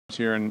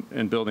here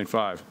in Building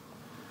 5.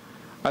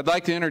 I'd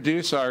like to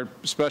introduce our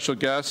special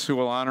guests who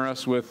will honor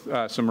us with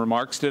some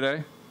remarks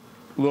today.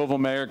 Louisville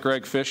Mayor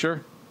Greg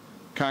Fisher,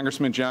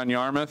 Congressman John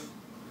Yarmuth,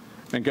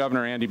 and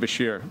Governor Andy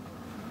Beshear.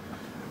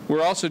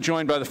 We're also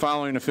joined by the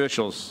following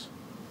officials: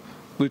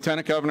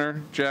 Lieutenant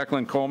Governor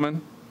Jacqueline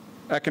Coleman,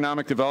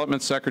 Economic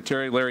Development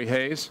Secretary Larry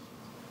Hayes,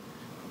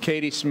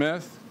 Katie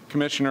Smith,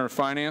 Commissioner of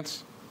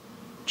Finance,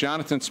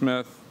 Jonathan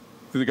Smith,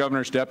 the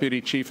Governor's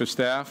Deputy Chief of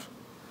Staff,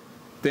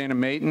 Dana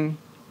Mayton,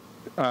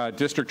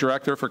 District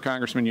Director for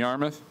Congressman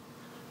Yarmuth,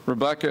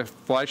 Rebecca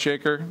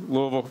Fleischaker,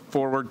 Louisville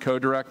Forward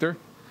Co-Director,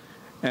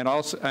 and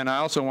I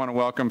also want to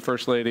welcome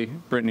First Lady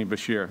Brittany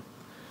Beshear.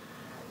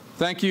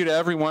 Thank you to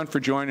everyone for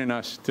joining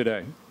us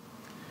today.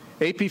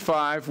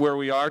 AP5, where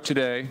we are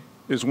today,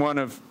 is one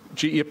of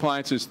GE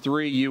Appliance's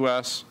 3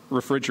 U.S.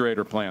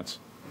 refrigerator plants.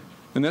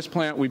 In this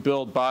plant, we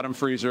build bottom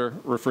freezer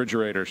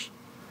refrigerators.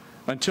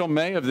 Until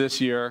May of this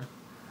year,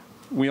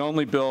 we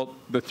only built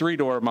the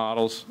 3-door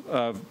models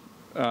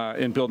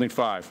in Building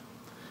 5.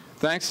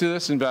 Thanks to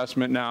this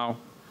investment now,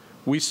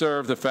 we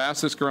serve the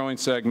fastest growing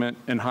segment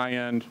in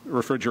high-end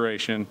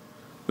refrigeration,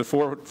 the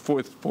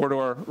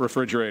four-door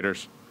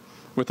refrigerators,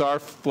 with our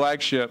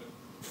flagship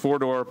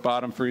 4-door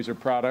bottom freezer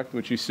product,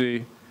 which you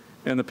see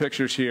in the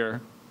pictures here,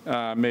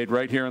 made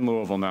right here in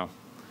Louisville now.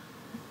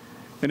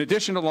 In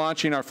addition to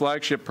launching our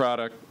flagship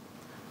product,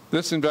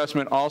 this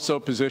investment also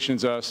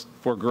positions us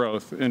for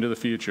growth into the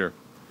future.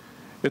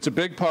 It's a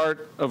big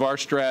part of our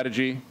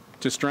strategy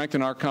to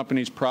strengthen our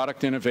company's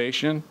product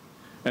innovation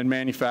and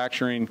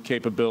manufacturing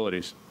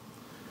capabilities.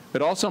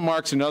 It also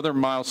marks another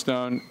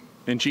milestone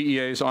in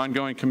GEA's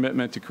ongoing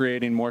commitment to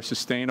creating more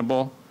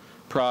sustainable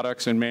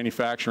products and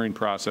manufacturing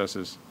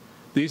processes.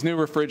 These new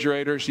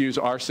refrigerators use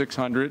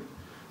R600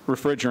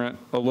 refrigerant,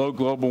 a low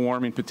global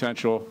warming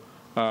potential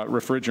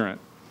refrigerant.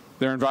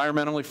 They're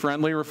environmentally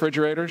friendly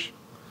refrigerators,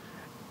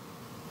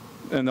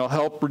 and they'll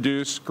help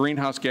reduce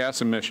greenhouse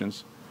gas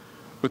emissions.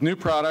 With new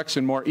products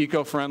and more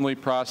eco-friendly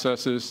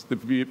processes,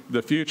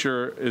 the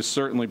future is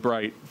certainly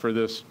bright for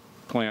this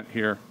plant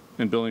here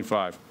in Building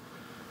 5.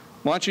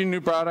 Launching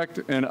new product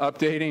and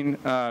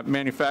updating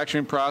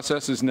manufacturing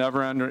process is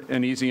never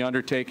an easy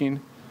undertaking,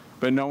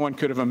 but no one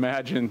could have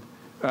imagined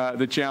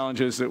the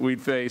challenges that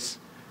we'd face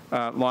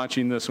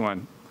launching this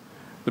one.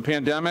 The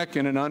pandemic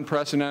and an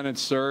unprecedented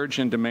surge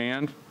in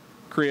demand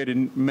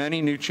created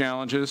many new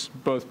challenges,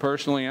 both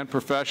personally and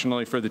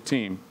professionally, for the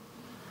team.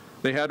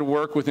 They had to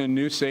work within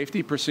new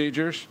safety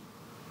procedures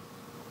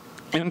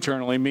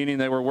internally, meaning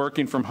they were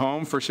working from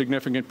home for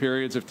significant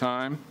periods of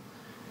time.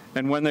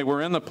 And when they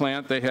were in the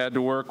plant, they had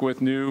to work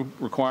with new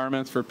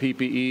requirements for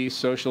PPE,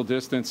 social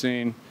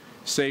distancing,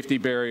 safety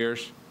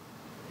barriers.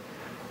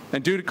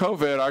 And due to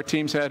COVID, our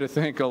teams had to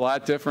think a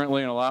lot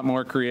differently and a lot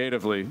more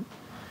creatively.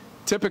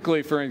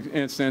 Typically, for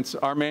instance,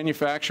 our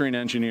manufacturing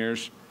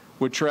engineers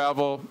would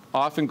travel,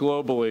 often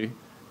globally,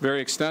 very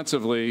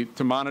extensively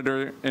to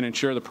monitor and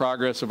ensure the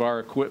progress of our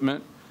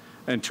equipment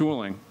and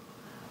tooling.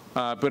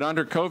 But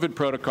under COVID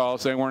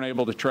protocols, they weren't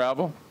able to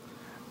travel.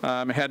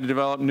 Had to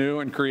develop new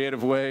and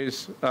creative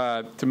ways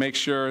to make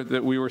sure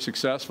that we were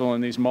successful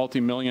in these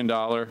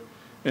multi-million-dollar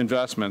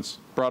investments.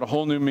 Brought a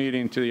whole new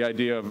meaning to the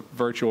idea of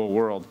virtual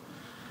world.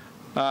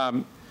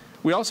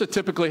 We also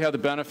typically have the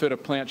benefit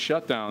of plant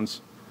shutdowns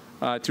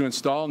to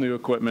install new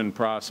equipment and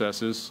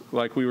processes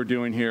like we were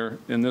doing here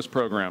in this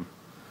program.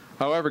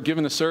 However,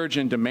 given the surge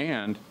in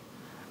demand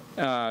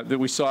that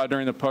we saw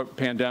during the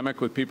pandemic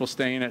with people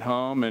staying at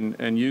home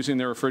and using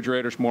their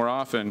refrigerators more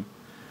often,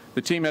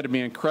 the team had to be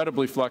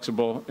incredibly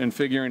flexible in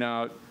figuring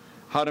out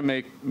how to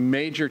make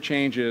major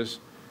changes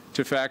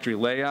to factory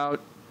layout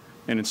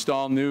and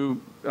install new,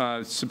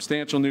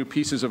 substantial new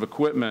pieces of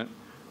equipment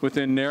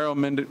within narrow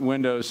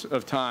windows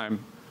of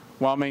time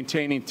while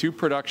maintaining two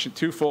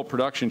full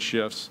production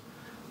shifts,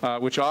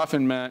 which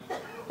often meant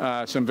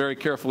some very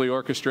carefully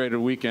orchestrated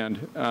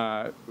weekend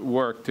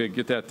work to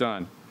get that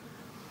done.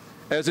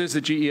 As is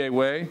the GEA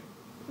way,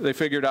 they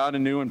figured out a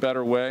new and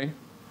better way.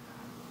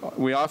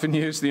 We often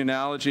use the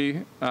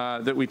analogy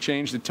that we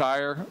change the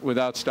tire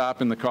without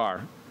stopping the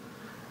car.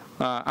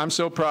 I'm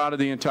so proud of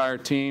the entire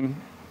team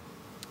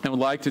and would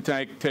like to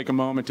take a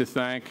moment to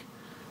thank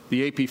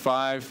the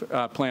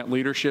AP5 plant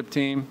leadership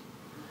team,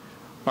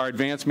 our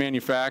advanced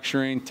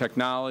manufacturing,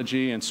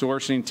 technology, and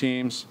sourcing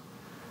teams,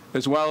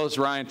 as well as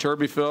Ryan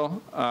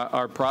Turbyfill,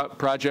 our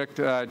project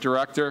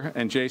director,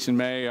 and Jason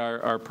May,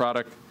 our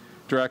product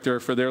director,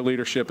 for their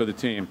leadership of the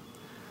team.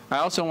 I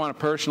also want to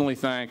personally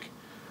thank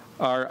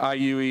our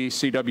IUE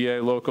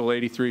CWA Local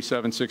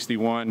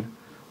 83761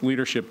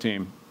 leadership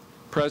team.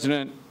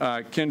 President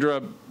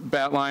Kendra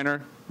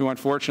Batliner, who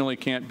unfortunately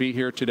can't be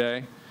here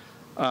today,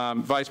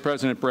 Vice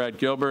President Brad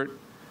Gilbert,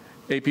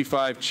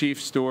 AP5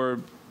 Chief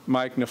Steward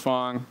Mike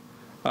Nafong,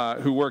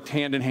 who worked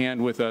hand in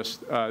hand with us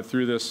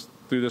through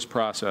this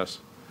process.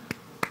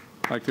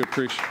 I'd like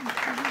to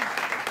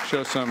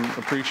show some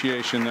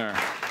appreciation there.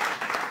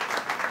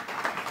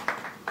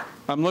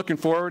 I'm looking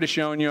forward to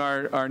showing you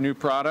our new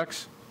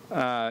products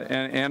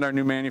and our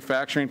new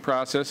manufacturing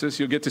processes.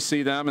 You'll get to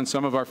see them and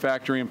some of our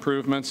factory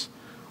improvements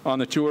on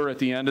the tour at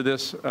the end of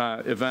this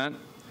event.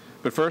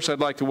 But first, I'd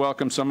like to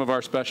welcome some of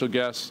our special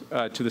guests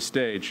to the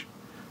stage.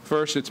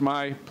 First, it's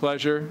my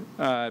pleasure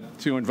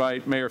to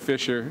invite Mayor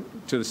Fisher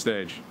to the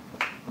stage.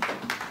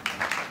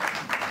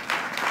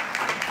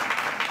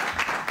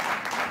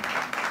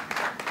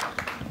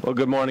 Well,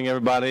 good morning,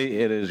 everybody.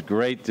 It is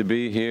great to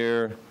be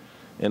here,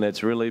 and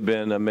it's really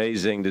been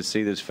amazing to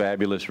see this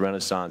fabulous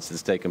renaissance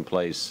that's taken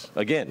place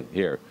again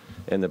here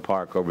in the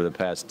park over the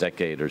past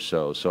decade or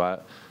so.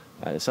 So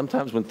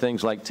sometimes when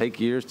things like take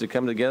years to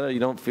come together, you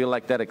don't feel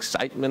like that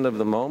excitement of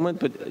the moment,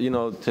 but you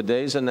know,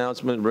 today's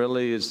announcement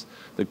really is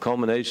the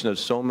culmination of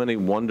so many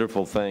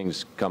wonderful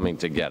things coming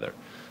together.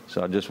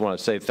 So I just want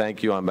to say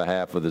thank you on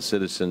behalf of the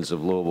citizens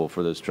of Louisville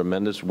for this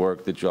tremendous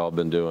work that you all have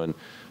been doing.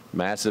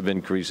 Massive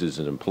increases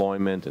in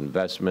employment,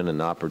 investment, and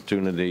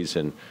opportunities,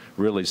 and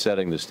really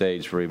setting the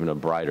stage for even a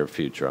brighter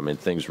future. I mean,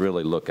 things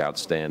really look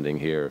outstanding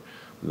here.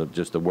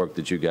 Just the work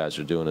that you guys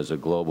are doing as a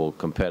global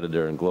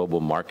competitor and global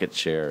market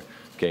share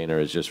gainer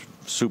is just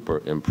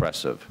super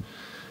impressive.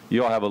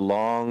 You all have a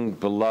long,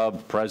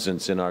 beloved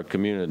presence in our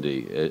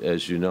community,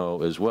 as you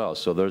know, as well.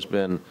 So there's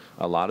been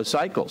a lot of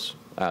cycles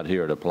out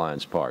here at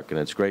Appliance Park, and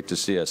it's great to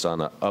see us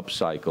on an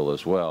upcycle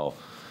as well.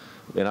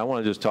 And I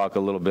want to just talk a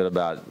little bit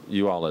about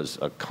you all as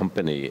a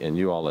company and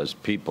you all as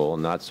people,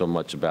 and not so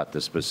much about the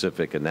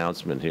specific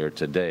announcement here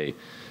today.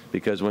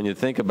 Because when you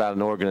think about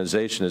an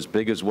organization as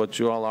big as what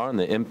you all are and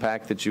the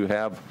impact that you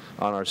have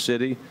on our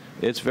city,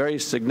 it's very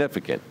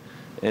significant.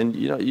 And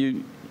you know,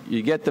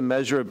 you get the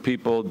measure of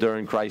people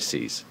during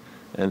crises.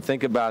 And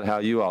think about how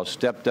you all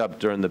stepped up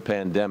during the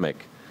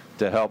pandemic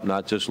to help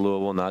not just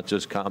Louisville, not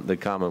just the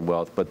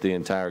Commonwealth, but the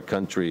entire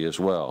country as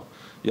well.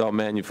 Y'all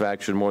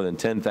manufactured more than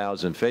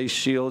 10,000 face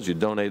shields. You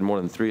donated more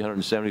than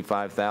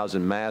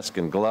 375,000 masks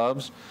and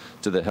gloves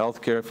to the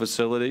healthcare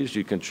facilities.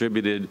 You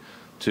contributed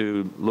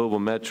to Louisville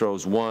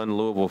Metro's One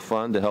Louisville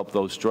Fund to help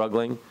those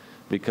struggling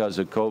because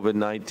of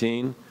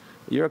COVID-19.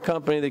 You're a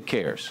company that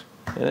cares,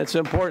 and it's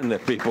important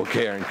that people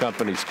care and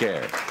companies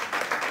care.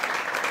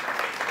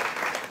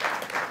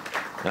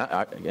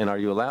 And are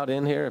you allowed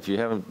in here if you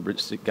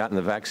haven't gotten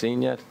the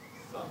vaccine yet?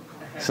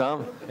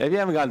 Some? If you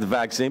haven't gotten the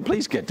vaccine,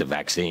 please get the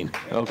vaccine,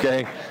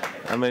 okay?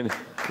 I mean,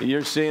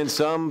 you're seeing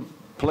some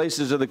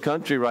places of the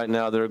country right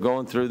now that are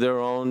going through their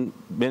own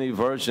mini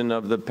version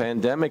of the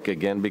pandemic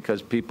again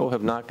because people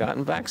have not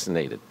gotten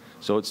vaccinated.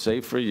 So it's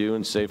safe for you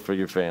and safe for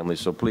your family.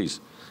 So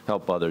please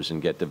help others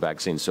and get the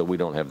vaccine so we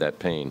don't have that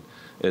pain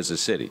as a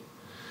city.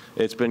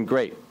 It's been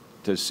great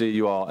to see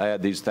you all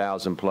add these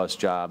 1,000+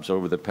 jobs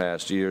over the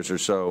past years or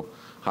so,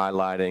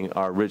 highlighting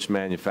our rich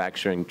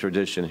manufacturing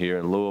tradition here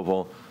in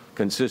Louisville,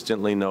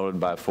 consistently noted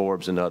by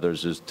Forbes and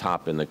others as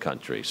top in the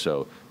country.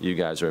 So you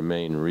guys are a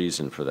main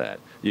reason for that.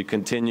 You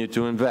continue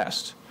to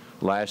invest.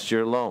 Last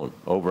year alone,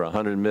 over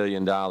 $100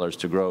 million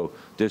to grow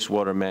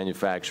dishwater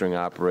manufacturing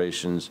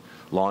operations,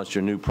 launched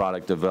your new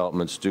product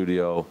development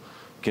studio,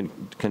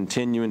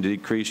 continuing to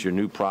decrease your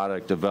new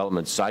product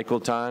development cycle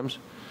times.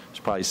 It's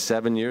probably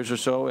 7 years or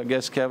so, I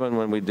guess, Kevin,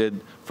 when we did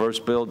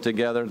first build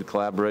together, the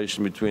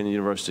collaboration between the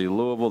University of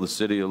Louisville, the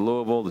city of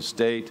Louisville, the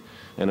state,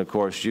 and of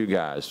course you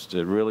guys,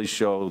 to really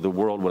show the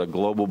world what a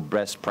global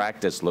best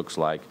practice looks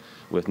like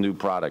with new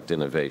product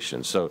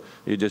innovation. So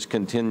you just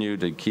continue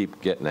to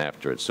keep getting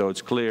after it. So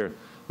it's clear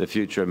the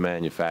future of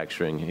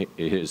manufacturing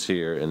is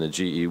here, and the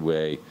GE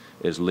way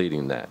is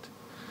leading that.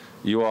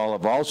 You all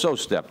have also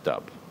stepped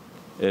up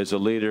as a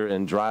leader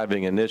in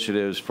driving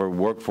initiatives for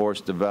workforce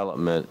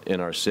development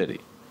in our city.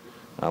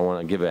 I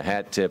want to give a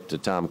hat tip to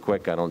Tom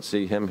Quick. I don't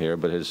see him here,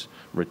 but his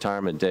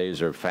retirement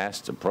days are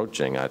fast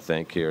approaching, I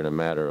think, here in a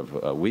matter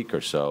of a week or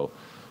so.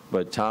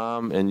 But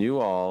Tom and you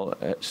all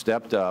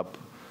stepped up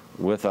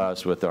with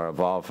us with our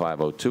Evolve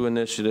 502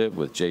 initiative,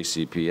 with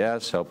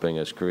JCPS, helping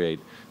us create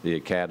the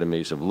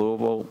academies of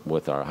Louisville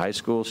with our high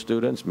school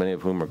students, many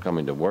of whom are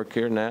coming to work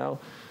here now,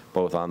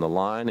 both on the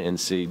line and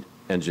see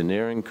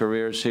engineering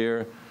careers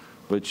here.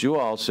 But you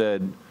all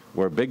said,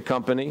 we're a big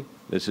company.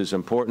 This is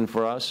important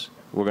for us.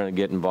 We're going to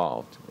get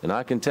involved. And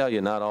I can tell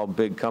you, not all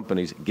big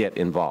companies get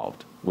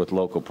involved with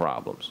local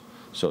problems.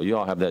 So you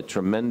all have that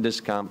tremendous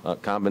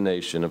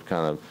combination of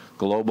kind of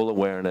global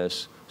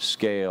awareness,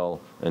 scale,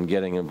 and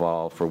getting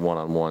involved for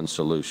one-on-one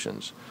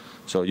solutions.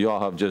 So you all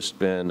have just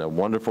been a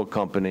wonderful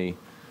company.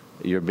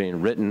 You're being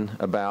written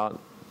about,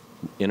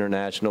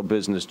 international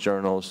business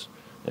journals,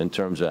 in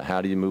terms of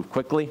how do you move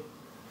quickly,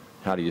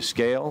 how do you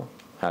scale,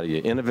 how do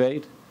you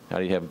innovate, how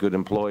do you have good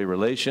employee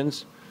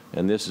relations,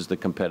 and this is the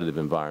competitive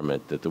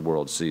environment that the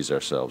world sees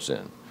ourselves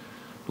in.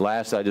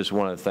 Last, I just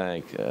want to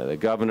thank the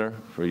governor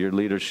for your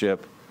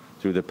leadership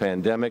through the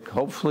pandemic.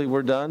 Hopefully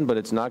we're done, but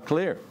it's not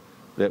clear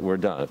that we're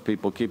done. If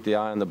people keep the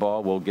eye on the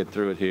ball, we'll get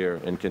through it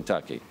here in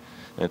Kentucky.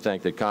 And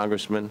thank the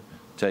congressman,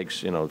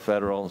 takes, you know,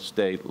 federal,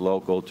 state,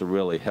 local to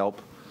really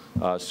help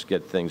us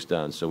get things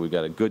done. So we've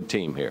got a good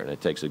team here, and it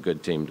takes a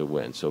good team to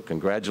win. So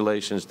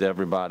congratulations to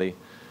everybody.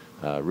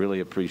 Really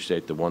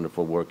appreciate the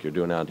wonderful work you're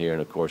doing out here,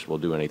 and of course we'll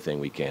do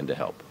anything we can to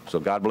help. So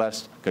God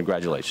bless.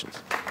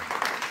 Congratulations.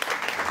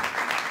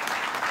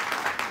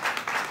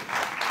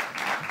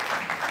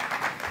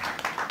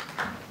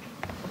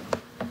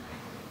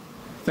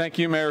 Thank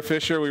you, Mayor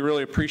Fisher. We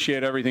really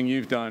appreciate everything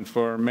you've done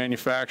for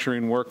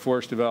manufacturing,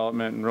 workforce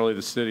development, and really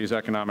the city's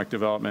economic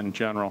development in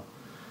general.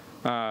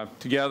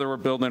 Together, we're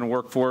building a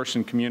workforce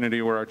and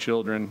community where our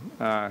children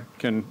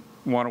can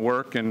want to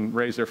work and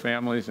raise their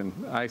families, and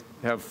I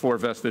have 4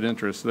 vested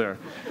interests there.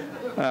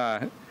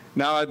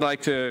 Now I'd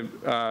like to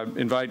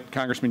invite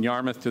Congressman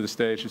Yarmuth to the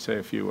stage to say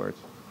a few words.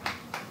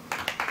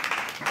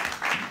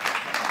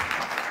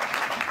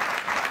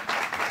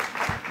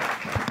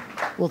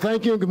 Well,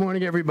 thank you, and good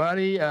morning,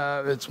 everybody.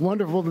 It's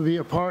wonderful to be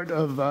a part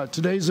of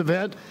today's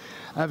event.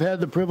 I've had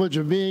the privilege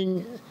of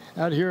being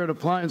out here at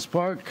Appliance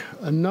Park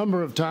a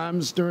number of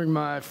times during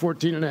my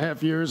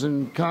 14.5 years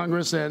in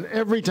Congress, and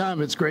every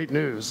time it's great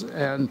news,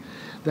 and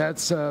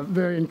that's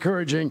very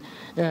encouraging,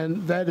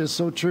 and that is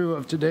so true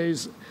of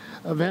today's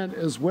event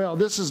as well.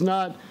 This is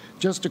not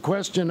just a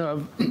question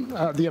of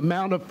the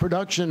amount of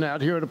production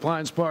out here at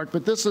Appliance Park,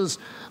 but this is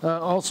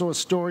also a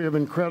story of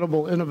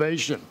incredible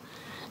innovation.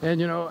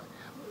 And, you know,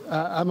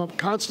 I'm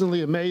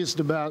constantly amazed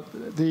about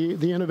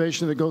the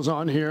innovation that goes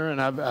on here, and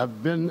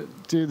I've been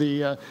to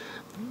the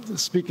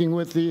speaking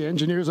with the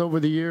engineers over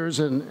the years,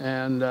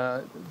 and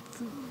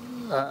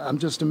I'm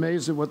just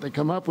amazed at what they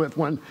come up with.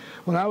 When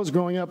I was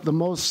growing up, the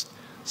most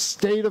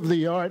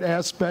state-of-the-art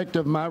aspect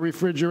of my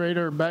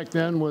refrigerator back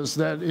then was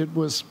that it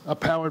was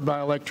powered by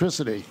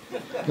electricity,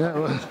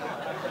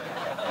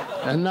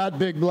 and not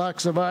big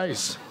blocks of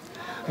ice.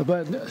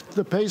 But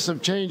the pace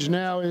of change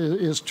now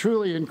is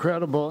truly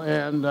incredible,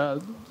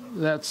 and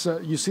that's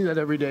you see that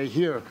every day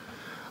here.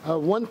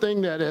 One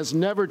thing that has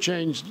never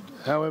changed,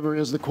 however,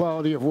 is the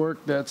quality of work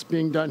that's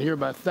being done here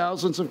by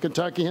thousands of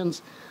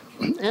Kentuckians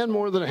and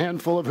more than a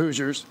handful of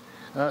Hoosiers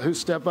who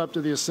step up to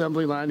the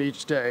assembly line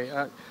each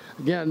day.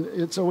 Again,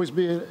 it's always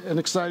been an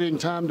exciting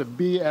time to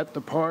be at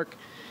the park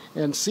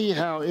and see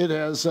how it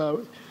has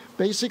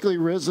basically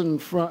risen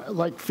from,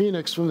 like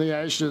Phoenix from the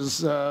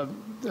ashes a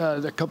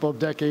couple of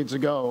decades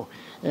ago.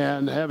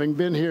 And having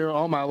been here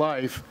all my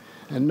life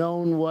and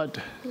known what,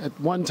 at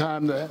one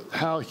time,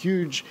 how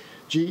huge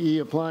GE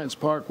Appliance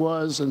Park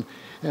was and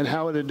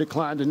how it had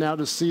declined, and now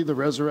to see the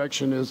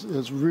resurrection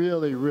is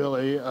really,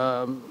 really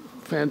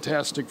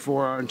fantastic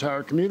for our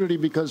entire community,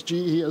 because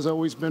GE has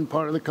always been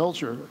part of the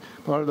culture,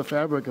 part of the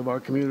fabric of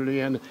our community,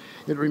 and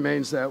it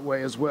remains that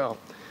way as well.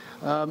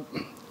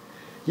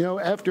 You know,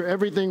 after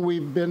everything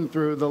we've been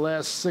through the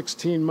last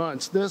 16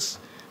 months, this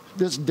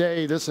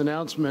day, this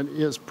announcement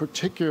is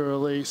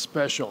particularly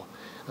special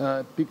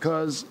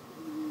because,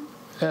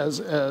 as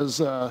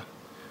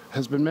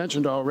has been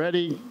mentioned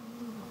already,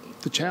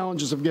 the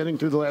challenges of getting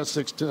through the last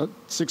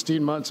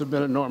 16 months have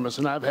been enormous,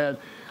 and I've had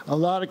a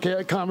lot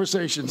of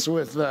conversations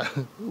with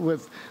the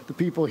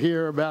people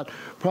here about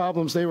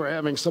problems they were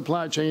having,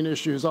 supply chain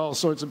issues, all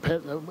sorts of.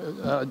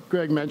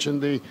 Greg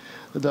mentioned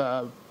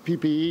the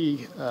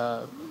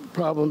PPE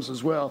problems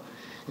as well,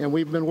 and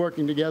we've been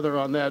working together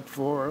on that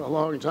for a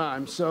long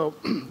time. So,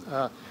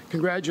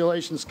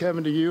 congratulations,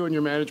 Kevin, to you and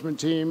your management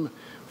team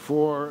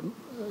for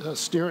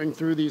steering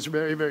through these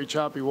very, very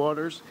choppy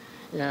waters,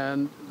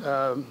 and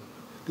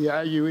the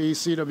IUE,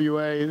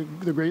 CWA,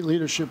 the great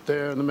leadership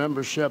there, and the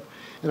membership,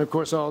 and of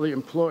course all the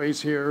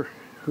employees here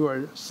who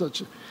are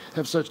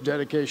have such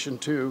dedication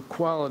to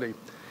quality.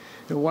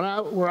 And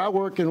where I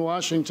work in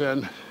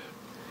Washington,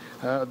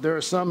 there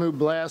are some who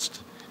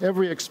blast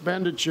every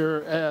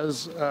expenditure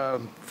as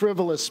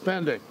frivolous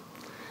spending.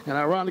 And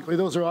ironically,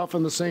 those are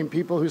often the same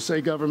people who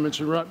say government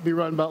should be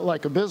run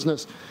like a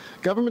business.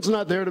 Government's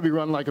not there to be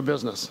run like a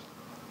business.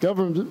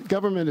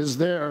 Government is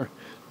there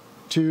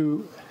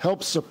to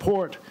help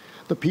support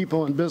the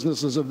people and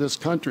businesses of this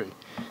country.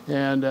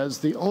 And as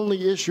the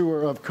only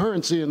issuer of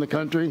currency in the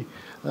country,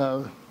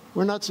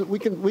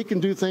 we can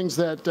do things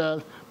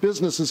that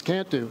businesses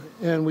can't do,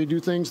 and we do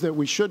things that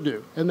we should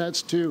do, and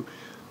that's to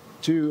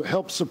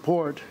help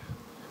support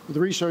the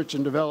research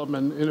and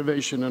development and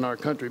innovation in our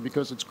country,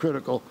 because it's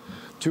critical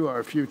to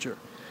our future.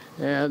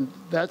 And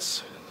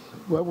that's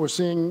what we're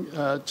seeing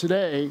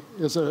today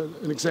is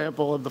an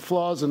example of the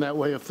flaws in that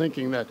way of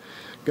thinking, that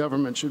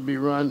government should be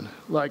run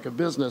like a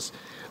business.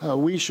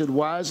 We should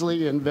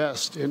wisely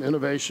invest in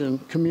innovation,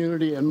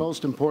 community, and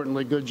most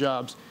importantly, good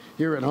jobs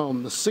here at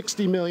home. The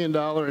 $60 million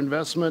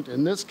investment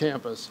in this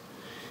campus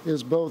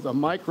is both a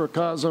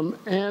microcosm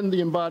and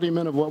the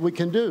embodiment of what we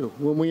can do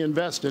when we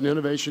invest in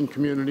innovation,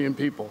 community, and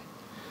people.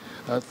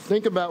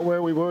 Think about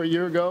where we were a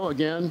year ago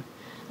again,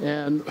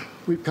 and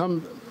we've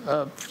come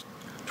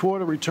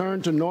toward a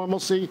return to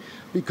normalcy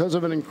because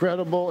of an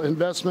incredible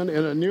investment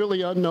in a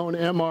nearly unknown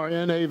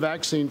mRNA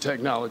vaccine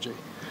technology.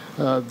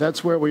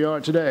 That's where we are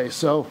today.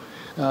 So,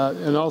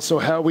 and also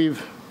how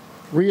we've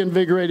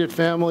reinvigorated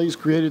families,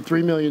 created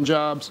 3 million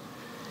jobs,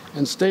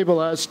 and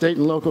stabilized state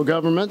and local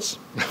governments,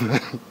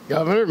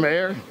 Governor,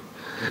 Mayor,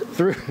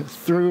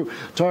 through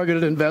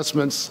targeted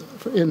investments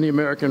in the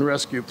American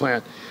Rescue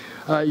Plan.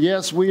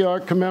 Yes, we are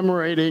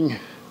commemorating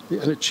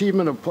an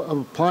achievement of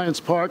Appliance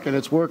Park and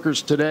its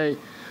workers today,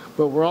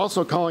 but we're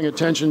also calling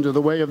attention to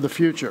the way of the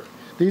future.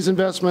 These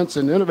investments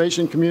in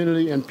innovation,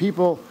 community, and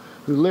people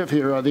who live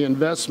here are the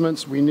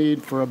investments we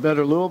need for a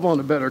better Louisville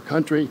and a better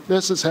country.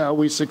 This is how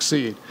we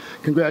succeed.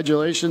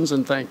 Congratulations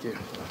and thank you.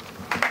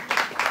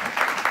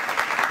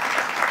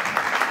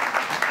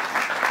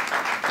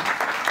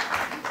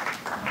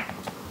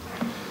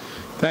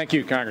 Thank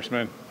you,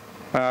 Congressman.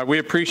 We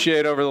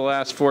appreciate over the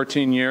last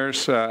 14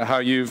 years how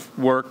you've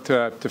worked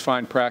to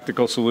find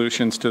practical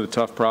solutions to the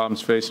tough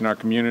problems facing our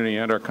community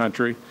and our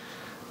country.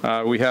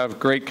 We have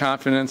great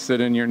confidence that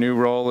in your new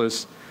role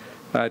as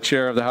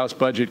Chair of the House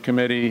Budget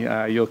Committee,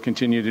 you'll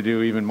continue to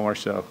do even more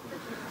so.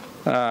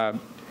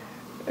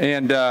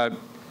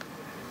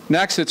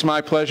 Next, it's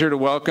my pleasure to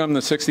welcome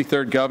the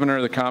 63rd Governor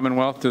of the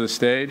Commonwealth to the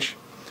stage.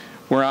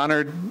 We're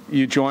honored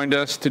you joined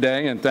us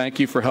today, and thank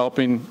you for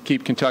helping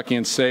keep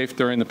Kentuckians safe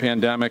during the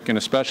pandemic, and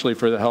especially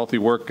for the healthy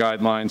work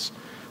guidelines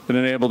that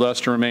enabled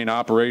us to remain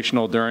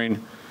operational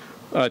during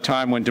a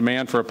time when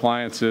demand for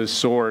appliances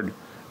soared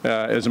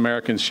as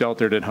Americans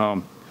sheltered at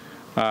home.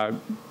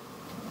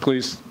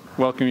 Please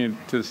welcome you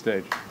to the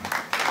stage.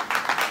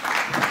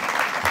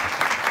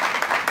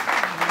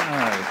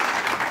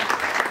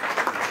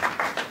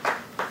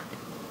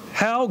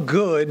 How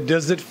good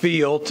does it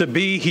feel to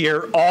be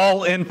here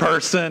all in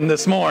person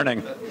this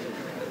morning?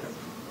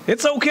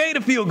 It's okay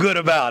to feel good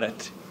about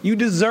it. You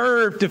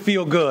deserve to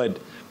feel good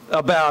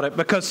about it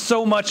because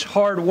so much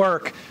hard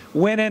work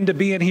went into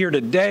being here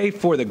today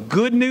for the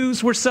good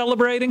news we're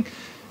celebrating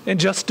and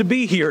just to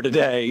be here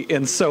today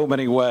in so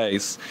many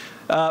ways.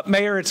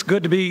 Mayor, it's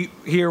good to be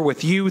here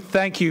with you.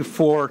 Thank you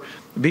for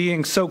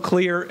being so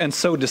clear and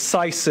so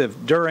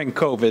decisive during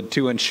COVID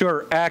to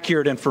ensure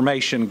accurate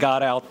information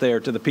got out there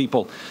to the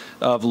people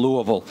of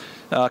Louisville.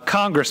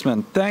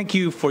 Congressman, thank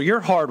you for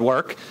your hard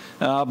work,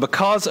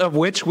 because of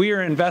which we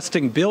are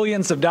investing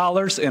billions of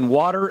dollars in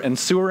water and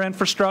sewer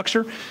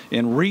infrastructure,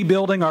 in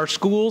rebuilding our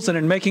schools, and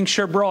in making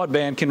sure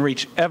broadband can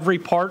reach every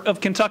part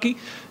of Kentucky.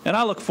 And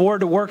I look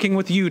forward to working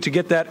with you to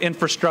get that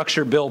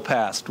infrastructure bill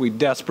passed. We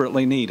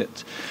desperately need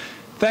it.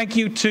 Thank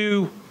you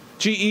to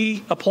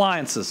GE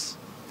Appliances,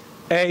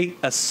 an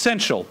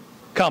essential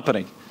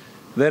company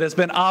that has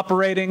been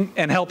operating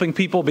and helping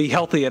people be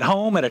healthy at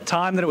home at a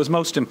time that it was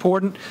most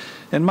important.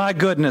 And my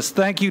goodness,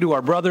 thank you to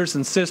our brothers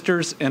and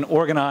sisters in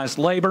organized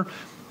labor,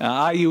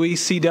 IUE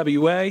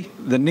CWA.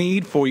 The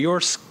need for your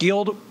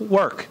skilled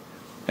work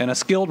and a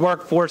skilled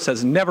workforce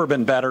has never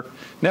been better,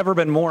 never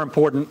been more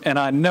important, and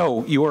I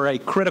know you are a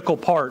critical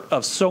part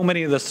of so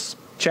many of the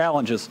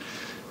challenges,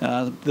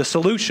 the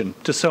solution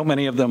to so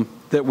many of them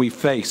that we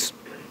face.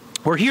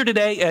 We're here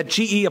today at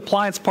GE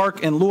Appliance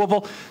Park in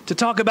Louisville to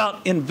talk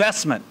about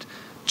investment,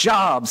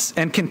 jobs,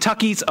 and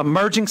Kentucky's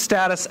emerging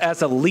status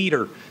as a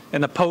leader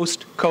in the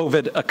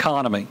post-COVID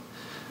economy.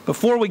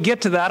 Before we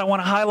get to that, I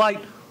want to highlight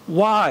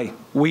why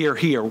we are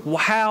here,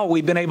 how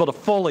we've been able to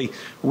fully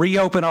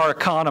reopen our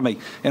economy,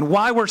 and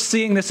why we're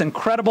seeing this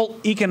incredible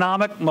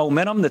economic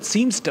momentum that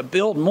seems to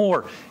build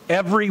more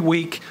every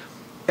week,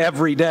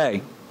 every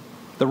day.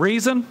 The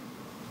reason?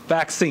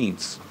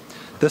 Vaccines.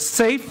 The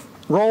safe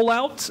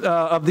rollout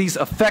of these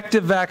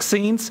effective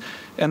vaccines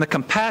and the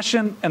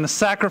compassion and the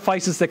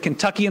sacrifices that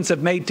Kentuckians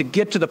have made to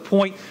get to the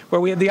point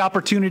where we have the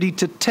opportunity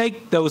to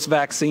take those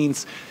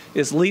vaccines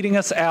is leading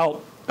us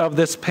out of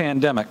this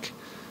pandemic.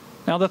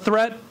 Now, the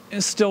threat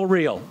is still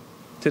real.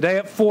 Today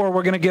at 4,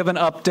 we're going to give an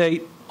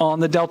update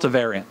on the Delta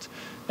variant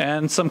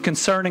and some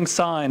concerning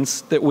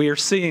signs that we are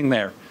seeing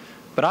there.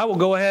 But I will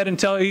go ahead and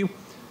tell you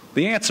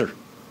the answer.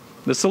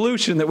 The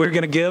solution that we're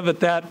going to give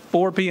at that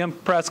 4 p.m.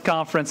 press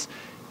conference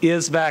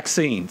is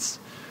vaccines.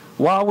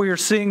 While we are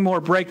seeing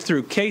more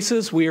breakthrough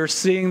cases, we are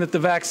seeing that the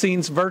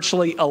vaccines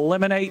virtually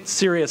eliminate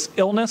serious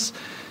illness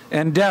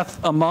and death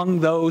among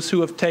those who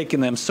have taken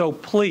them. So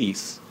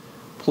please,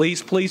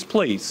 please, please,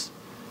 please,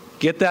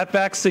 get that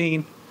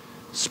vaccine,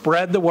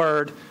 spread the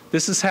word.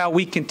 This is how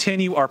we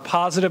continue our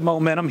positive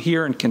momentum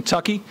here in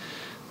Kentucky.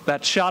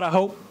 That shot of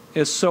hope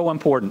is so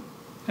important.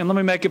 And let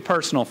me make it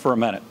personal for a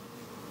minute.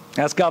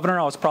 As governor,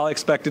 I was probably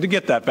expected to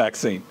get that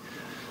vaccine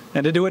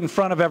and to do it in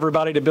front of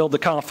everybody to build the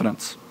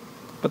confidence.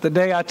 But the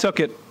day I took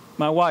it,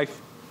 my wife,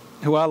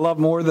 who I love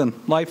more than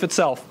life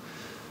itself,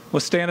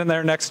 was standing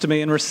there next to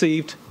me and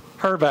received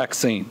her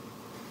vaccine.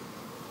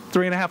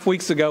 3.5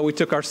 weeks ago, we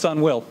took our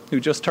son, Will, who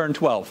just turned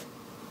 12,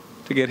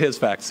 to get his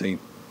vaccine.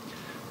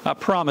 I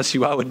promise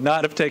you I would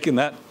not have taken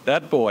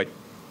that boy,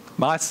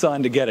 my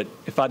son, to get it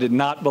if I did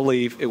not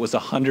believe it was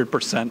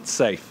 100%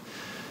 safe.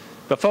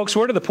 But folks,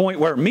 we're to the point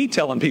where me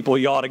telling people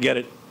you ought to get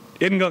it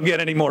isn't going to get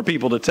any more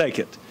people to take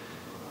it.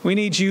 We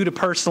need you to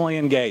personally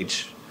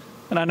engage.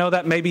 And I know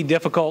that may be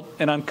difficult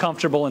and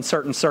uncomfortable in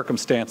certain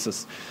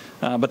circumstances.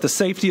 But the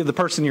safety of the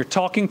person you're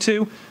talking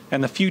to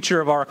and the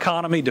future of our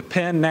economy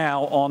depend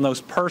now on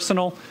those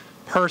personal,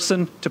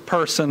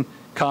 person-to-person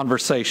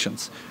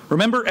conversations.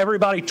 Remember,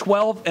 everybody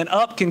 12 and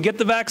up can get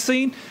the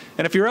vaccine.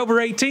 And if you're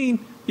over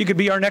 18, you could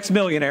be our next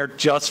millionaire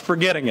just for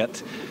getting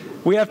it.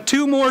 We have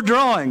 2 more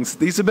drawings.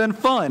 These have been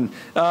fun.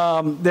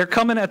 They're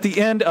coming at the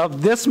end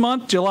of this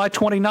month, July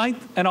 29th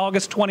and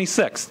August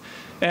 26th.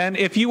 And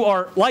if you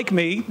are like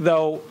me,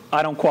 though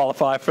I don't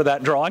qualify for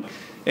that drawing,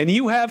 and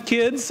you have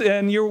kids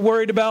and you're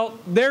worried about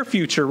their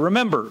future,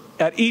 remember,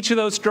 at each of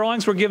those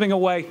drawings, we're giving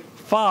away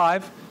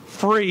 5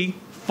 free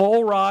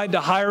full ride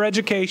to higher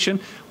education,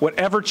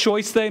 whatever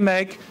choice they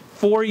make,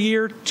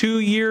 4-year,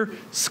 2-year,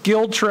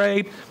 skilled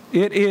trade.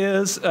 It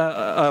is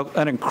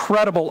an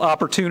incredible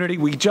opportunity.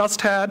 We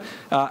just had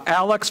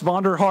Alex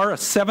Vonderhaar, a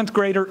 7th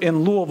grader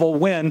in Louisville,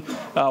 win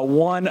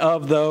one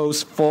of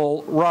those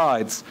full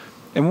rides.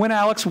 And when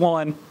Alex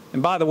won,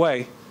 and by the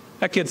way,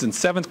 that kid's in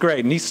 7th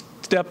grade, and he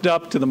stepped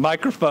up to the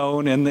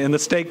microphone in the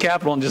state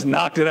capitol and just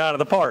knocked it out of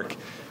the park.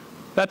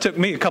 That took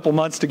me a couple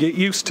months to get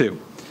used to.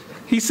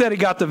 He said he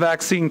got the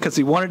vaccine because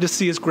he wanted to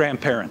see his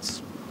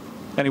grandparents,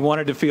 and he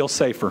wanted to feel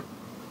safer.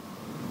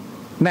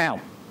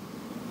 Now,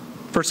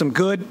 for some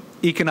good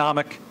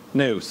economic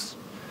news.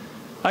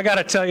 I got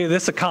to tell you,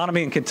 this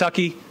economy in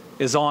Kentucky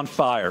is on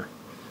fire.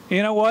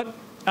 You know what?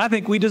 I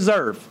think we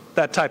deserve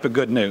that type of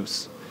good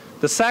news.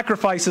 The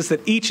sacrifices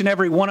that each and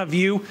every one of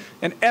you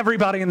and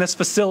everybody in this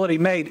facility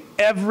made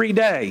every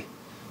day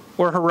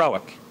were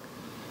heroic.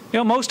 You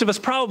know, most of us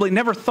probably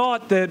never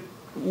thought that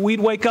we'd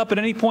wake up at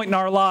any point in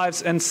our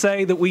lives and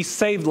say that we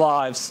saved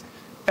lives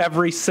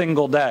every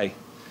single day.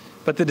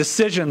 But the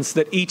decisions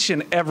that each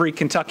and every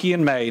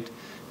Kentuckian made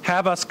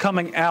have us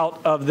coming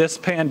out of this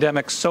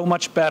pandemic so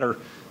much better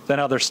than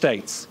other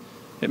states.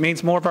 It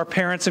means more of our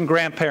parents and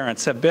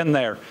grandparents have been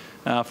there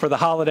for the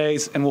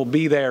holidays and will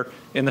be there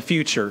in the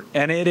future.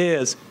 And it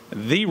is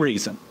the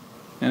reason,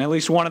 and at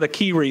least one of the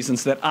key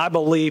reasons, that I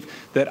believe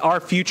that our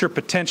future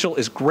potential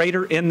is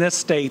greater in this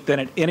state than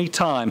at any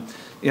time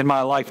in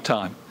my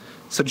lifetime.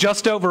 So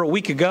just over a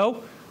week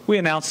ago, we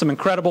announced some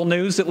incredible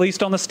news, at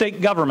least on the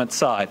state government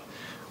side.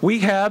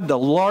 We had the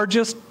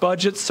largest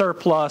budget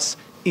surplus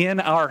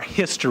in our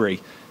history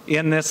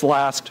in this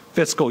last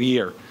fiscal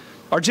year.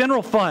 Our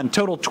general fund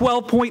totaled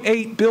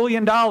 $12.8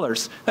 billion.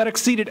 That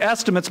exceeded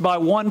estimates by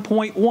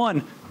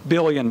 $1.1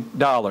 billion.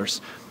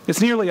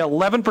 It's nearly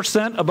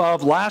 11%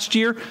 above last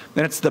year,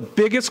 and it's the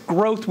biggest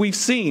growth we've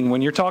seen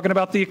when you're talking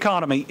about the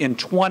economy in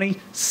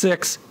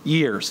 26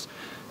 years.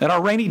 And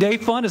our rainy day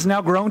fund has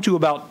now grown to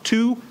about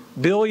 $2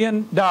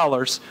 billion,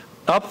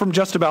 up from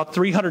just about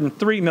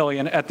 $303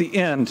 million at the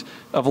end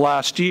of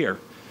last year.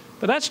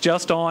 But that's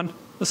just on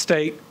the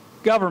state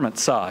government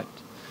side.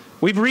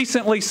 We've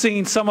recently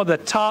seen some of the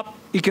top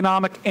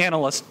economic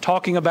analysts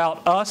talking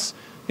about us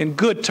in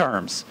good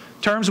terms,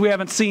 terms we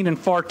haven't seen in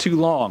far too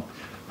long.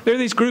 There are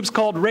these groups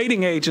called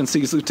rating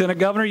agencies, Lieutenant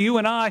Governor, you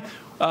and I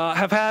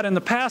have had in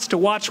the past to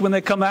watch when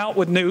they come out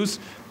with news,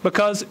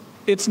 because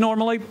it's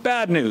normally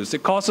bad news.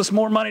 It costs us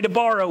more money to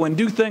borrow and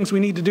do things we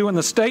need to do in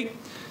the state,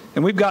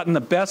 and we've gotten the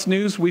best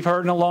news we've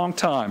heard in a long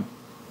time.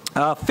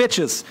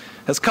 Fitch's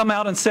has come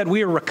out and said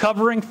we are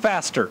recovering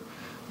faster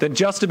than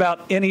just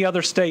about any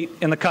other state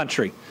in the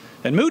country.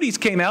 And Moody's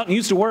came out and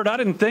used a word I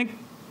didn't think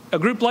a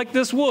group like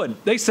this would.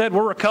 They said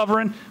we're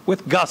recovering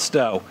with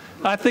gusto.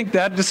 I think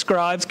that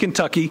describes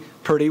Kentucky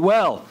pretty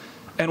well.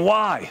 And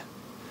why?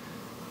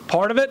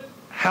 Part of it,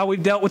 how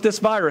we've dealt with this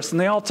virus, and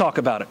they all talk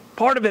about it.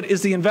 Part of it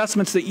is the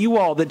investments that you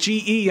all, that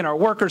GE and our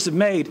workers, have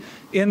made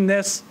in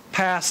this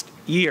past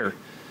year.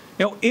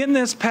 You know, in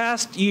this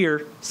past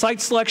year,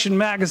 Site Selection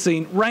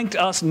Magazine ranked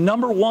us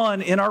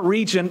 #1 in our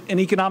region in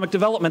economic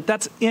development.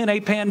 That's in a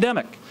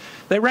pandemic.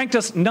 They ranked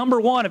us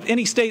 #1 of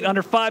any state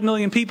under 5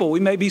 million people. We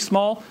may be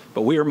small,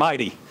 but we are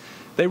mighty.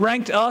 They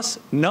ranked us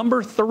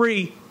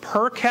 #3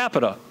 per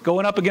capita,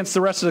 going up against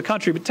the rest of the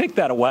country. But take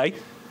that away.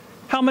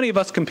 How many of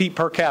us compete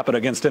per capita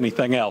against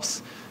anything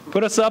else?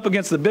 Put us up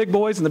against the big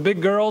boys and the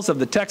big girls of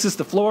the Texas,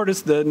 the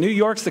Floridas, the New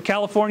Yorks, the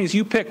Californias,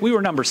 you pick. We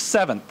were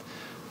 #7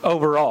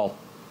 overall.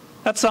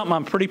 That's something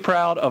I'm pretty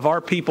proud of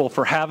our people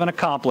for having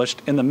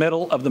accomplished in the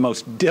middle of the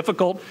most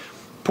difficult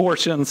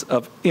portions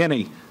of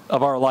any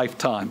of our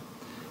lifetime.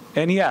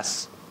 And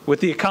yes,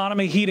 with the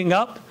economy heating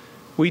up,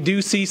 we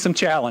do see some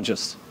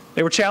challenges.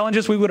 They were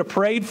challenges we would have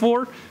prayed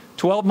for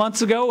 12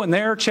 months ago, and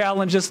there are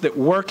challenges that,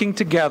 working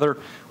together,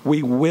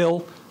 we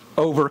will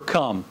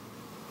overcome.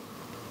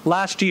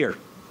 Last year,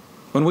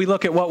 when we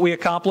look at what we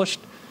accomplished,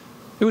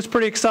 it was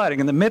pretty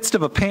exciting. In the midst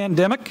of a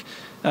pandemic,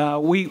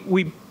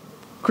 we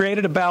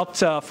created about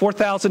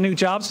 4,000 new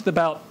jobs with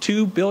about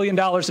 $2 billion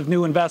of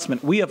new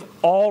investment. We have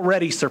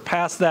already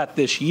surpassed that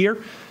this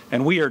year,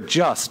 and we are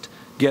just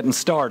getting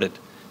started.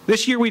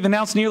 This year, we've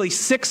announced nearly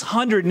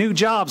 600 new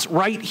jobs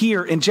right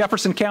here in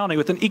Jefferson County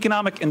with an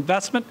economic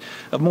investment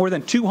of more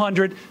than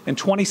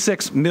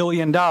 $226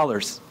 million.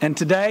 And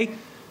today,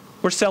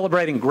 we're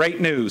celebrating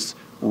great news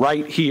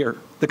right here.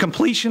 The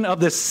completion of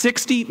this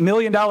 $60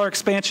 million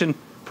expansion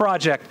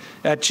project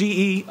at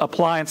GE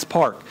Appliance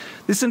Park.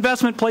 This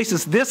investment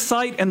places this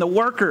site and the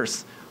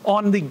workers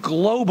on the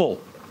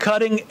global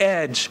cutting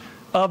edge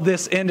of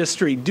this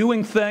industry,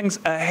 doing things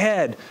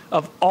ahead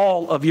of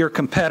all of your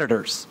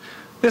competitors.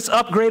 This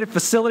upgraded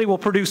facility will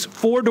produce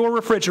 4-door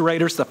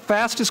refrigerators, the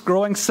fastest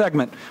growing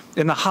segment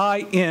in the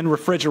high-end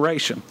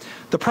refrigeration.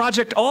 The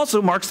project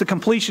also marks the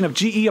completion of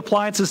GE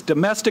Appliance's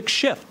domestic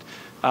shift.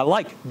 I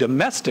like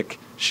domestic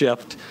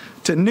shift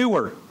to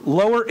newer,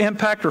 lower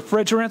impact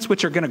refrigerants,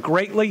 which are going to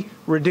greatly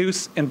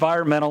reduce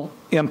environmental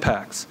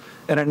impacts.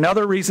 And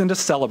another reason to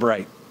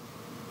celebrate.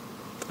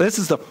 This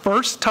is the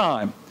first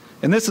time,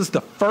 and this is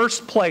the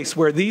first place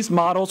where these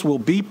models will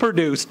be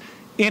produced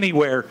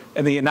anywhere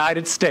in the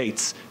United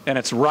States, and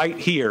it's right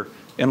here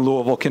in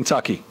Louisville,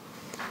 Kentucky.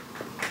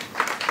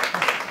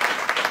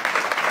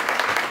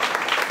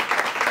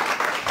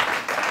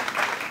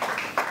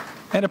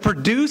 And to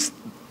produce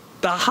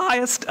the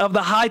highest of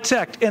the high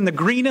tech and the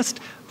greenest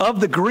of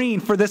the green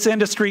for this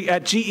industry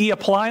at GE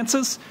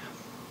Appliances,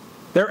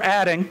 they're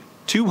adding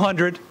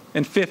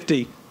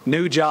 250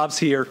 new jobs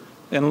here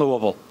in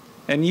Louisville.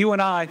 And you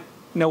and I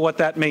know what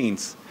that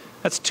means.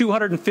 That's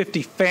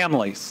 250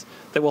 families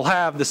that will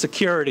have the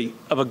security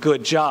of a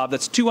good job.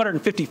 That's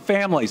 250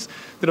 families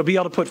that will be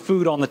able to put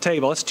food on the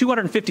table. That's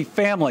 250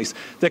 families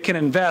that can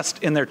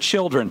invest in their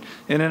children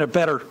and in a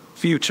better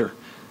future.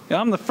 You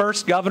know, I'm the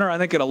first governor, I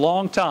think, in a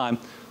long time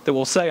that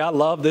will say, I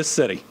love this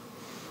city.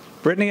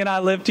 Brittany and I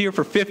lived here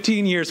for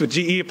 15 years with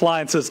GE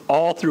Appliances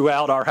all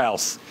throughout our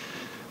house.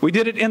 We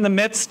did it in the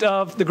midst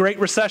of the Great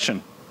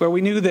Recession, where we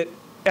knew that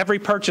every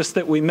purchase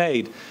that we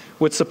made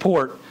would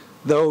support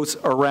those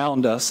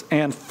around us.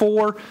 And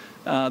for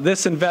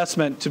this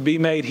investment to be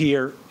made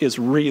here is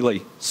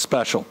really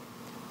special.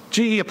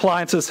 GE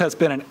Appliances has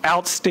been an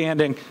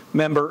outstanding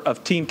member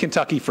of Team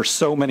Kentucky for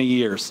so many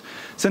years.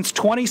 Since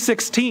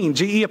 2016,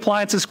 GE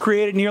Appliances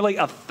created nearly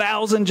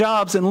 1,000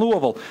 jobs in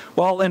Louisville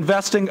while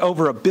investing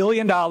over $1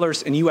 billion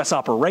in U.S.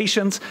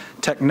 operations,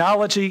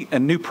 technology,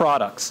 and new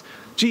products.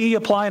 GE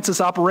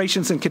Appliances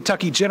operations in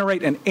Kentucky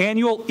generate an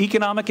annual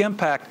economic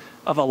impact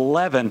of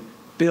 $11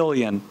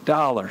 billion.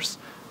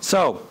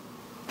 So,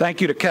 thank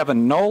you to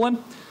Kevin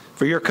Nolan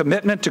for your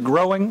commitment to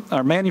growing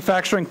our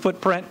manufacturing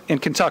footprint in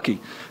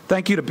Kentucky.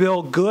 Thank you to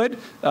Bill Good,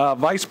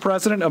 Vice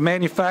President of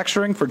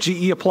Manufacturing for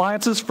GE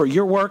Appliances, for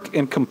your work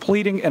in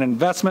completing an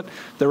investment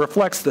that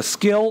reflects the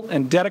skill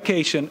and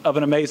dedication of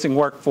an amazing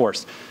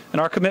workforce. And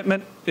our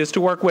commitment is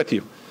to work with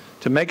you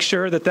to make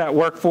sure that that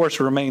workforce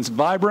remains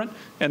vibrant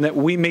and that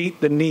we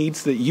meet the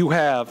needs that you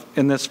have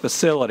in this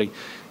facility.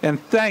 And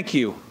thank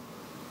you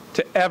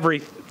to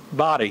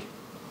everybody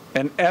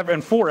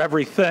and for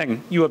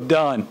everything you have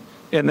done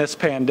in this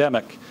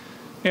pandemic.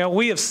 You know,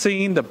 we have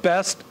seen the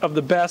best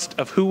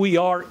of who we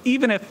are,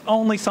 even if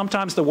only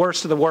sometimes the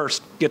worst of the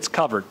worst gets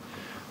covered.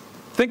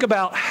 Think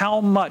about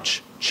how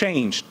much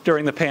changed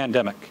during the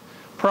pandemic.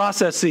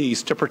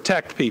 Processes to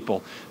protect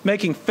people,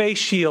 making face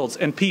shields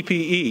and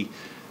PPE.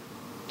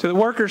 To the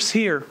workers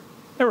here,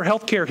 there were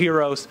healthcare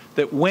heroes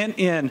that went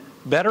in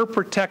better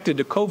protected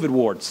to COVID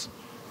wards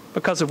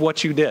because of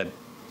what you did.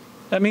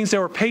 That means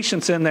there were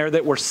patients in there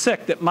that were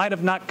sick that might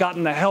have not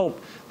gotten the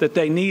help that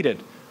they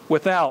needed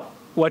without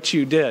what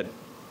you did.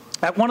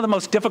 At one of the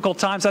most difficult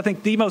times, I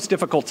think the most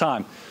difficult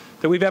time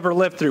that we've ever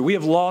lived through, we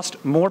have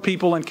lost more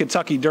people in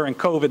Kentucky during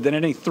COVID than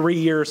any 3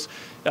 years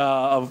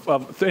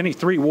of any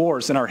 3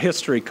 wars in our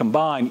history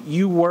combined.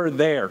 You were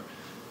there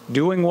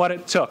doing what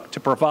it took to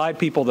provide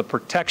people the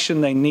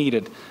protection they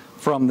needed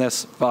from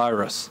this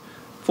virus.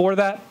 For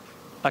that,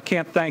 I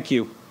can't thank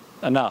you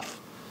enough.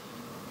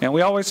 And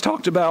we always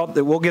talked about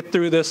that we'll get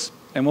through this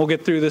and we'll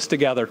get through this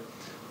together.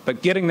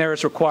 But getting there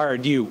has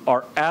required you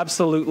are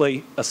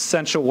absolutely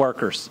essential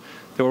workers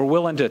that were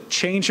willing to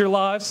change your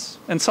lives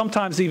and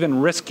sometimes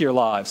even risk your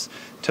lives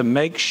to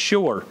make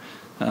sure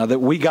that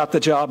we got the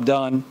job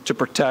done to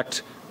protect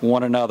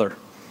one another.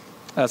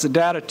 As a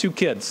dad of 2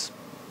 kids,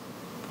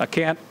 I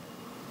can't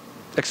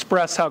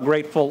express how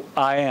grateful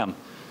I am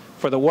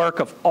for the work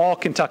of all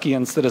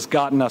Kentuckians that has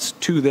gotten us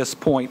to this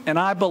point. And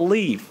I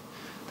believe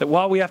that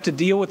while we have to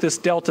deal with this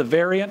Delta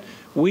variant,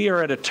 we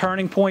are at a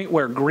turning point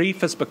where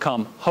grief has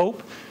become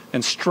hope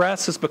and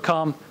stress has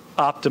become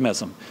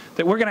optimism.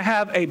 That we're going to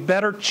have a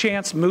better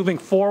chance moving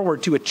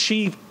forward to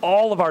achieve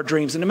all of our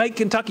dreams and to make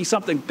Kentucky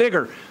something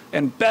bigger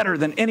and better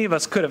than any of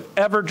us could have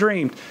ever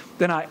dreamed,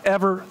 than I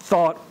ever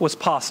thought was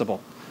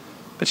possible.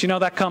 But you know,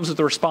 that comes with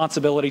the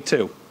responsibility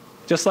too.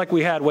 Just like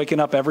we had waking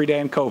up every day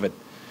in COVID.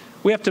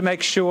 We have to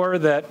make sure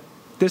that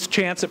this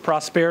chance at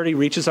prosperity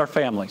reaches our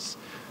families,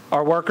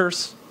 our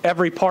workers,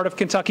 every part of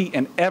Kentucky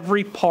and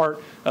every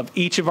part of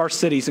each of our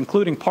cities,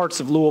 including parts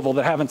of Louisville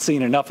that haven't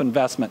seen enough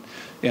investment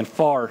in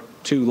far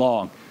too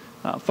long.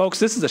 Folks,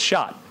 this is a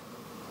shot,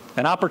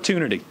 an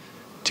opportunity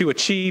to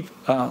achieve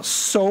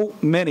so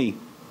many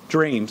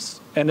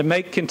dreams and to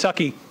make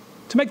Kentucky,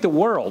 to make the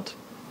world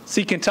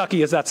see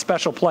Kentucky as that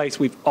special place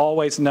we've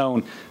always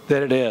known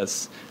that it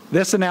is.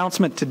 This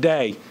announcement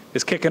today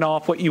is kicking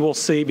off what you will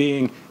see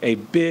being a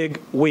big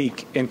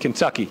week in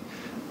Kentucky.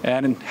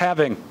 And in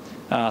having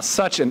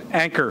such an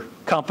anchor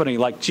company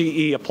like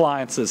GE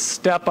Appliances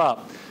step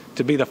up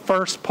to be the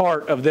first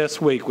part of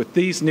this week with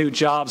these new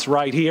jobs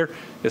right here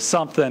is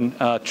something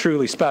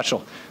truly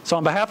special. So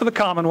on behalf of the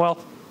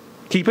Commonwealth,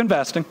 keep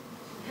investing,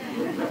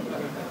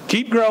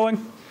 keep growing.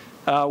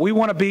 We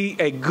want to be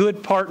a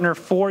good partner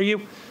for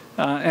you.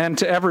 And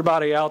to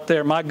everybody out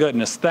there, my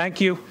goodness, thank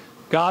you.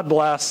 God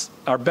bless.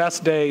 Our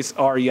best days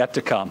are yet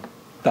to come.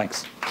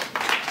 Thanks.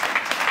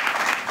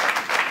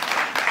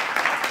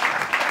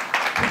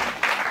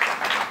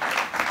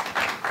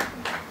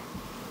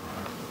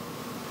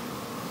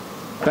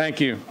 Thank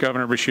you,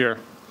 Governor Beshear.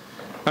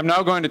 I'm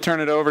now going to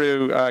turn it over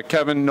to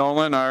Kevin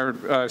Nolan, our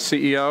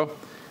CEO.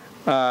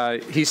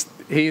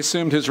 He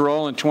assumed his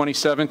role in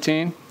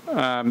 2017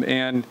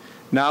 and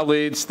now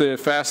leads the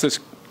fastest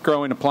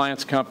growing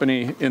appliance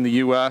company in the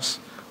U.S.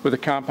 with a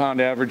compound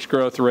average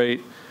growth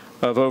rate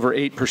of over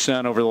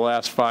 8% over the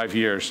last 5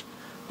 years.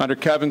 Under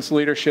Kevin's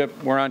leadership,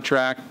 we're on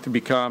track to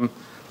become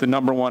the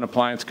 #1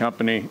 appliance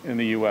company in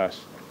the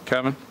U.S.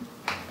 Kevin?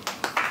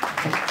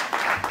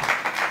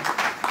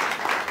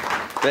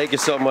 Thank you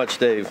so much,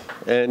 Dave,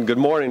 and good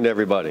morning to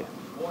everybody.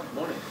 Good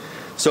morning.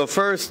 So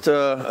first,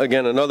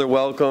 again, another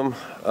welcome,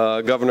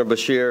 Governor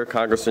Beshear,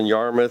 Congressman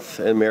Yarmouth,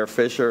 and Mayor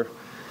Fisher.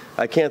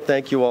 I can't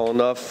thank you all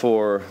enough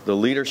for the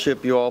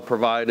leadership you all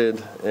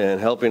provided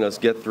and helping us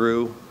get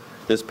through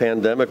this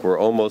pandemic. We're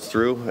almost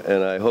through,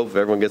 and I hope if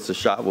everyone gets a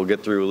shot, we'll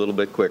get through a little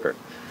bit quicker.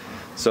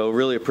 So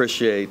really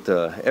appreciate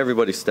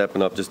everybody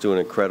stepping up, just doing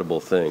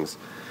incredible things.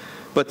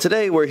 But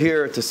today we're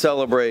here to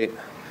celebrate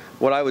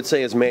what I would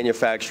say is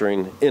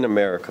manufacturing in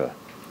America.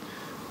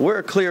 We're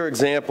a clear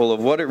example of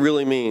what it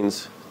really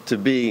means to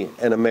be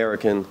an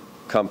American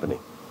company.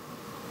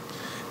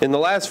 In the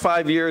last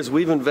 5 years,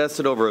 we've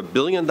invested over $1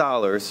 billion,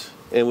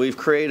 and we've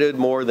created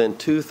more than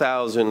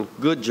 2,000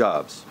 good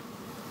jobs.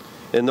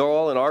 And they're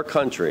all in our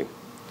country.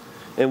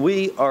 And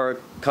we are a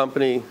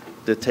company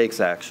that takes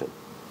action.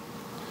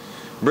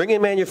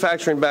 Bringing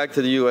manufacturing back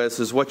to the U.S.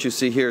 is what you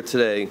see here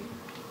today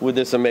with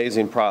this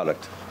amazing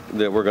product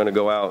that we're going to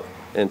go out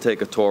and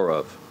take a tour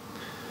of.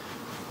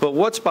 But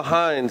what's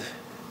behind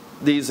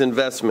these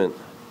investments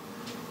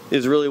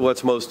is really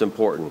what's most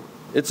important.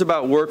 It's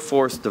about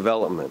workforce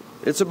development.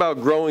 It's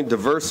about growing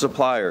diverse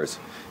suppliers.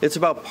 It's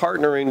about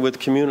partnering with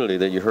community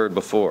that you heard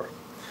before.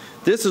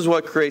 This is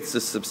what creates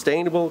the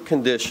sustainable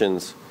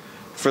conditions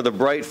for the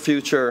bright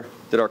future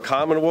that our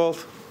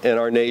Commonwealth and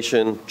our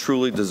nation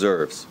truly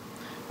deserves.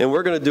 And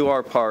we're going to do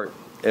our part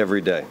every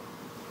day.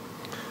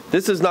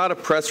 This is not a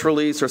press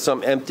release or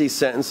some empty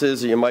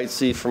sentences that you might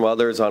see from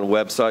others on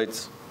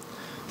websites.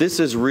 This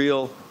is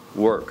real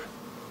work.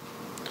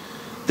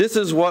 This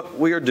is what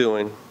we are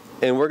doing,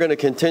 and we're going to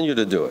continue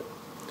to do it.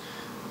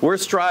 We're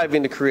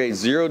striving to create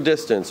zero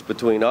distance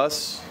between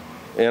us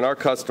and our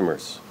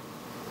customers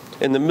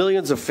and the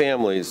millions of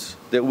families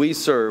that we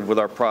serve with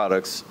our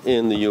products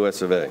in the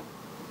US of A.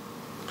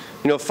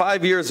 You know,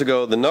 5 years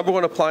ago, the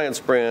 #1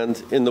 appliance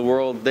brand in the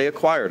world, they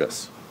acquired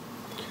us.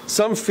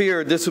 Some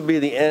feared this would be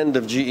the end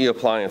of GE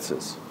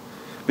Appliances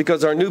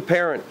because our new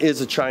parent is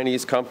a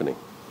Chinese company.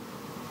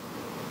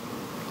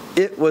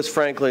 It was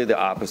frankly the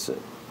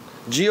opposite.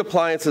 GE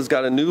Appliances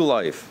got a new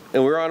life,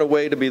 and we're on our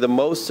way to be the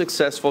most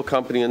successful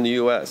company in the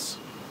U.S.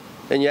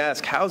 And you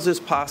ask, how's this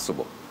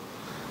possible?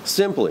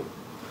 Simply,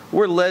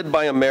 we're led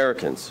by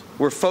Americans.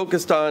 We're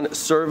focused on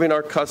serving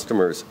our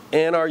customers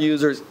and our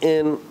users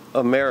in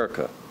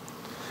America,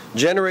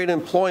 generate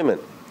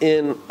employment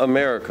in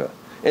America,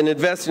 and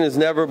investing as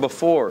never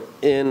before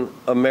in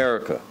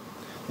America.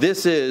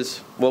 This is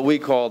what we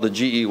call the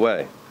GE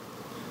way.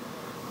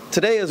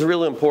 Today is a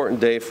really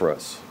important day for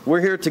us. We're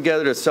here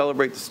together to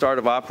celebrate the start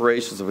of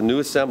operations of a new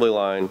assembly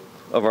line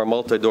of our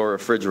multi-door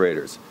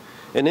refrigerators.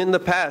 And in the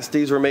past,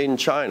 these were made in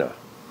China.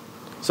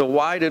 So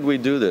why did we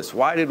do this?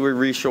 Why did we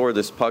reshore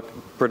this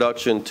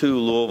production to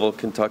Louisville,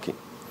 Kentucky?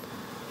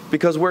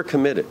 Because we're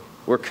committed.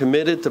 We're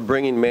committed to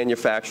bringing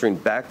manufacturing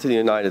back to the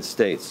United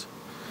States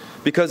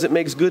because it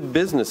makes good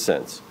business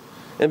sense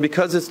and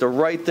because it's the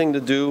right thing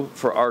to do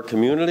for our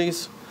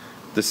communities,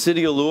 the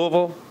city of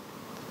Louisville,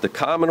 the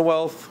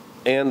Commonwealth,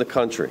 and the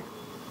country.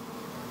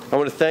 I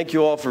want to thank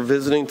you all for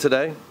visiting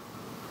today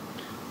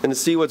and to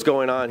see what's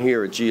going on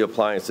here at GE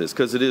Appliances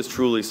because it is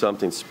truly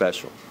something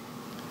special.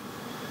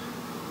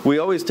 We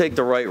always take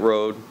the right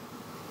road.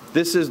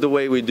 This is the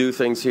way we do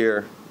things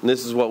here, and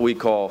this is what we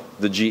call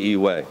the GE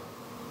way.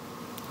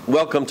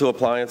 Welcome to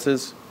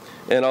Appliances,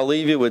 and I'll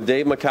leave you with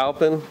Dave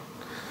McAlpin,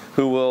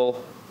 who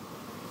will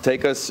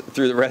take us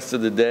through the rest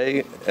of the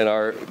day and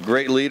our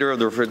great leader of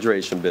the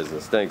refrigeration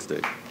business. Thanks,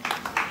 Dave.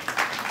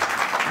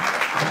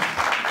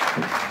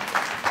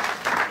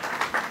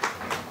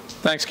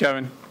 Thanks,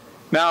 Kevin.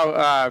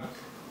 Now,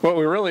 what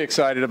we're really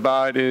excited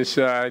about is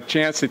a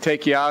chance to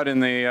take you out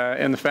in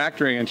the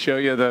factory and show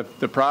you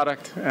the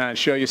product, and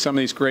show you some of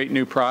these great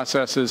new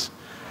processes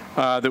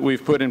that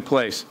we've put in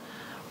place.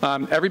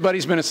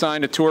 Everybody's been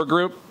assigned a tour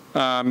group,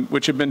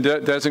 which have been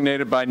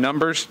designated by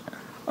numbers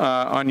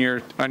on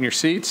your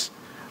seats.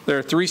 There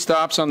are 3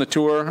 stops on the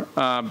tour,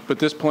 but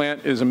this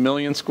plant is 1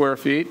 million square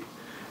feet,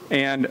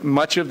 and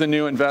much of the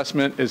new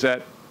investment is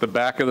at the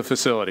back of the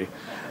facility.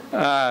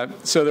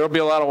 So there will be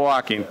a lot of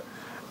walking.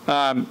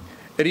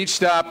 At each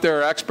stop, there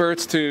are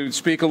experts to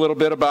speak a little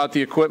bit about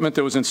the equipment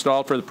that was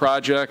installed for the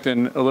project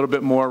and a little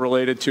bit more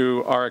related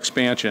to our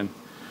expansion.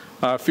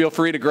 Feel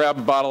free to grab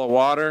a bottle of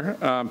water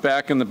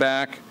back in the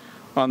back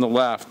on the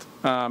left,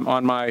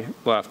 on my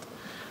left.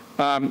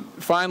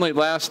 Finally,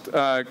 last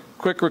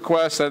quick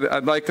request,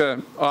 I'd like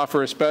to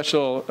offer a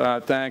special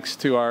thanks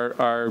to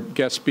our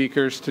guest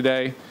speakers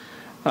today.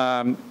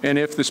 And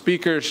if the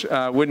speakers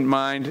wouldn't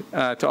mind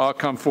to all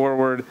come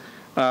forward,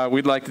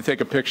 we'd like to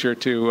take a picture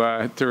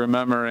to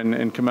remember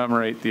and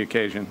commemorate the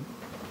occasion.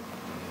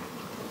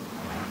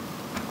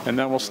 And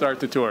then we'll start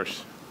the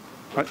tours.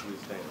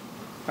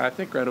 I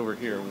think right over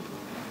here.